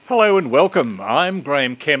Hello and welcome. I'm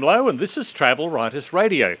Graeme Kemlo and this is Travel Writers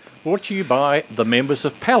Radio, brought to you by the members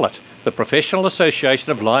of PALET, the Professional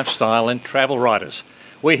Association of Lifestyle and Travel Writers.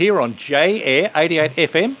 We're here on J-Air 88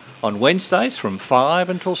 FM on Wednesdays from 5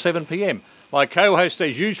 until 7 p.m. My co-host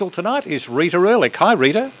as usual tonight is Rita Erlich. Hi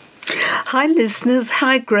Rita. Hi listeners,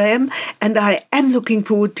 hi Graeme, and I am looking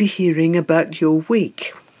forward to hearing about your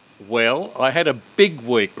week. Well, I had a big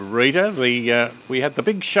week, Rita. We had the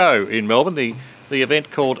big show in Melbourne, the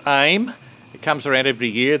event called AIM. It comes around every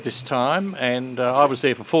year this time, and I was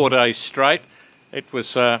there for 4 days straight. It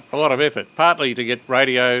was a lot of effort, partly to get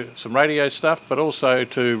some radio stuff, but also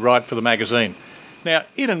to write for the magazine. Now,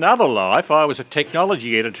 in another life, I was a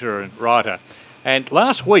technology editor and writer, and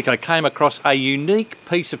last week I came across a unique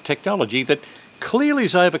piece of technology that clearly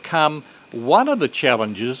has overcome one of the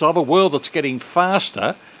challenges of a world that's getting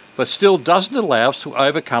faster, but still doesn't allow us to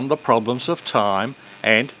overcome the problems of time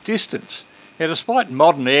and distance. Now, despite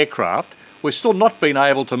modern aircraft, we've still not been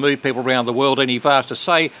able to move people around the world any faster,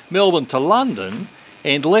 say Melbourne to London,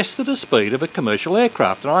 and less than the speed of a commercial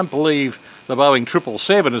aircraft. And I believe the Boeing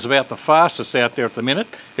 777 is about the fastest out there at the minute.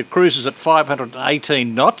 It cruises at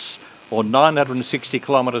 518 knots or 960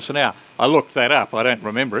 kilometres an hour. I looked that up, I don't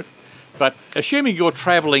remember it. But assuming you're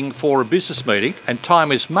travelling for a business meeting and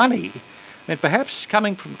time is money, then perhaps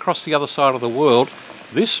coming from across the other side of the world,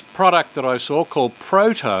 this product that I saw called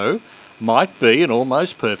Proto might be an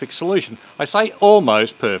almost perfect solution. I say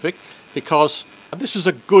almost perfect because this is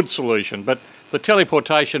a good solution, but the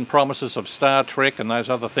teleportation promises of Star Trek and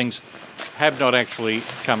those other things have not actually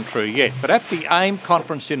come true yet. But at the AIM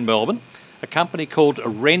conference in Melbourne, a company called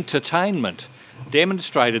Rentertainment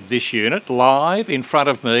demonstrated this unit live in front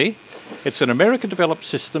of me. It's an American-developed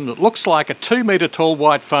system that looks like a 2-metre tall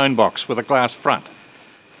white phone box with a glass front.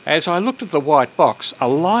 As I looked at the white box, a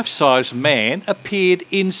life-size man appeared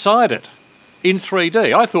inside it in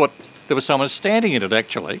 3D. I thought there was someone standing in it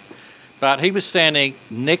actually, but he was standing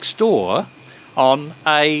next door on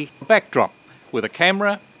a backdrop with a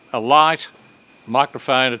camera, a light,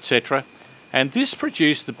 microphone, etc. And this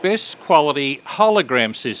produced the best quality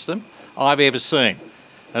hologram system I've ever seen.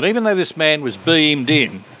 And even though this man was beamed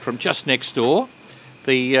in from just next door,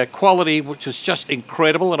 the quality which was just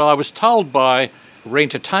incredible, and I was told by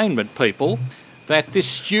Rentertainment people that this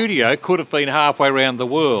studio could have been halfway around the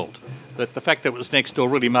world, that the fact that it was next door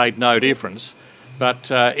really made no difference.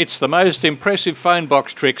 But it's the most impressive phone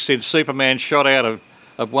box trick since Superman shot out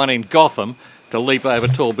of one in Gotham to leap over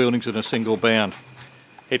tall buildings in a single bound.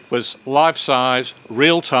 It was life-size,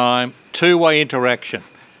 real-time, two-way interaction,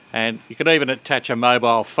 and you could even attach a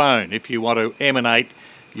mobile phone if you want to emanate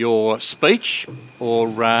your speech or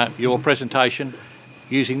your presentation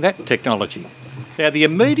using that technology. Now, the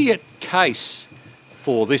immediate case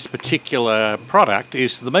for this particular product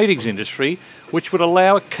is the meetings industry, which would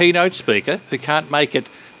allow a keynote speaker who can't make it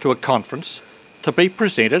to a conference to be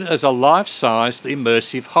presented as a life-sized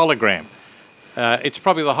immersive hologram. It's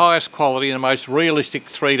probably the highest quality and the most realistic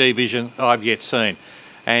 3D vision I've yet seen.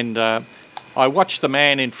 And I watched the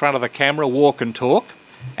man in front of the camera walk and talk,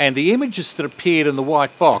 and the images that appeared in the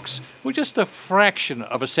white box were just a fraction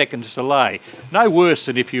of a second's delay. No worse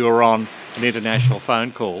than if you were on an international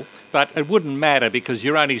phone call, but it wouldn't matter because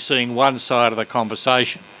you're only seeing one side of the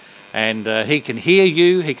conversation. And he can hear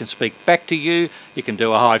you, he can speak back to you, you can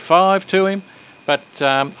do a high five to him. But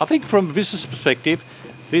I think from a business perspective,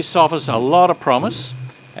 this offers a lot of promise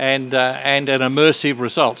and an immersive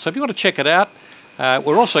result. So if you want to check it out,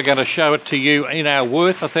 we're also going to show it to you in our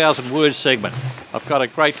Worth 1,000 Words segment. I've got a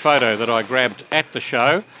great photo that I grabbed at the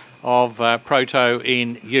show of Proto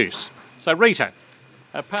in use. So Rita,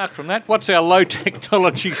 apart from that, what's our low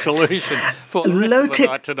technology solution for the rest of the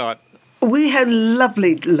night tonight? We have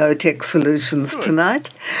lovely low-tech solutions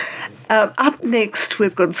tonight. Up next,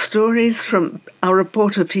 we've got stories from our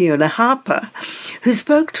reporter Fiona Harper, who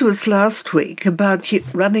spoke to us last week about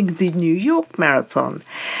running the New York Marathon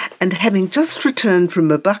and having just returned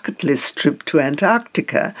from a bucket list trip to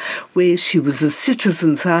Antarctica, where she was a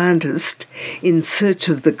citizen scientist in search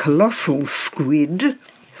of the colossal squid.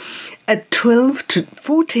 At 12 to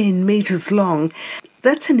 14 metres long,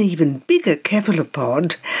 that's an even bigger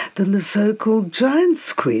cephalopod than the so-called giant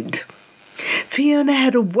squid. Fiona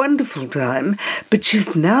had a wonderful time, but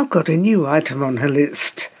she's now got a new item on her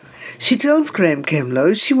list. She tells Graeme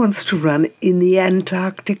Kemlo she wants to run in the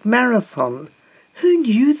Antarctic Marathon. Who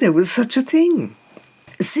knew there was such a thing?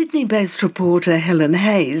 Sydney-based reporter Helen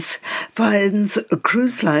Hayes finds a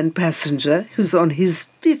cruise line passenger who's on his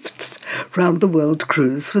 5th round-the-world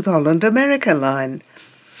cruise with Holland America Line.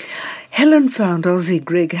 Helen found Aussie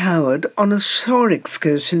Greg Howard on a shore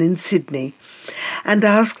excursion in Sydney. and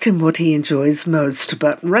asked him what he enjoys most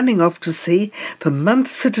about running off to sea for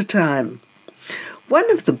months at a time. One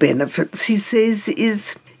of the benefits, he says,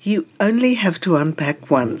 is you only have to unpack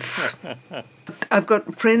once. I've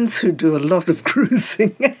got friends who do a lot of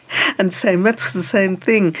cruising and say much the same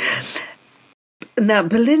thing. Now,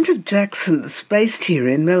 Belinda Jackson's based here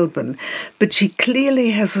in Melbourne, but she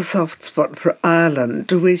clearly has a soft spot for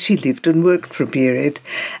Ireland, where she lived and worked for a period,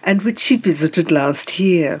 and which she visited last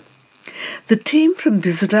year. The team from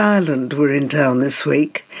Visit Ireland were in town this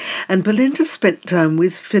week, and Belinda spent time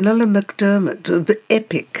with Fionnuala McDermott of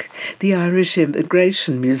EPIC, the Irish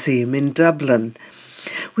Immigration Museum in Dublin.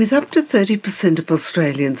 With up to 30% of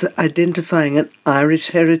Australians identifying an Irish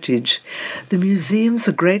heritage, the museum's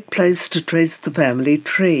a great place to trace the family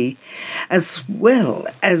tree, as well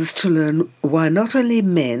as to learn why not only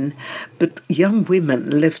men, but young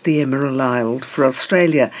women left the Emerald Isle for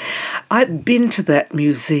Australia. I've been to that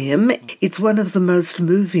museum. It's one of the most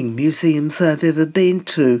moving museums I've ever been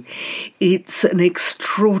to. It's an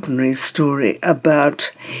extraordinary story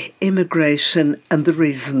about immigration and the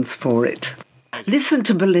reasons for it. Listen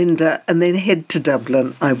to Belinda and then head to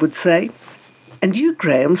Dublin, I would say. And you,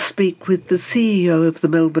 Graeme, speak with the CEO of the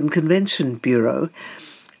Melbourne Convention Bureau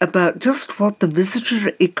about just what the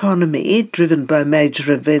visitor economy, driven by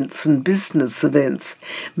major events and business events,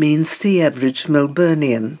 means to the average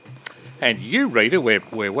Melburnian. And you, Rita,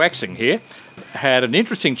 we're waxing here, had an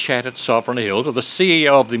interesting chat at Sovereign Hill to the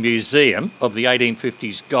CEO of the Museum of the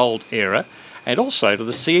 1850s Gold Era, and also to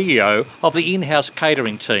the CEO of the in-house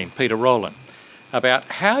catering team, Peter Rowland, about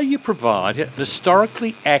how you provide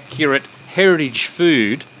historically accurate heritage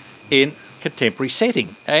food in contemporary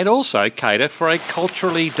setting and also cater for a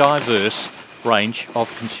culturally diverse range of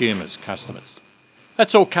customers.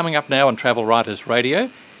 That's all coming up now on Travel Writers Radio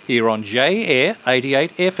here on J Air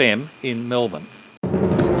 88 FM in Melbourne.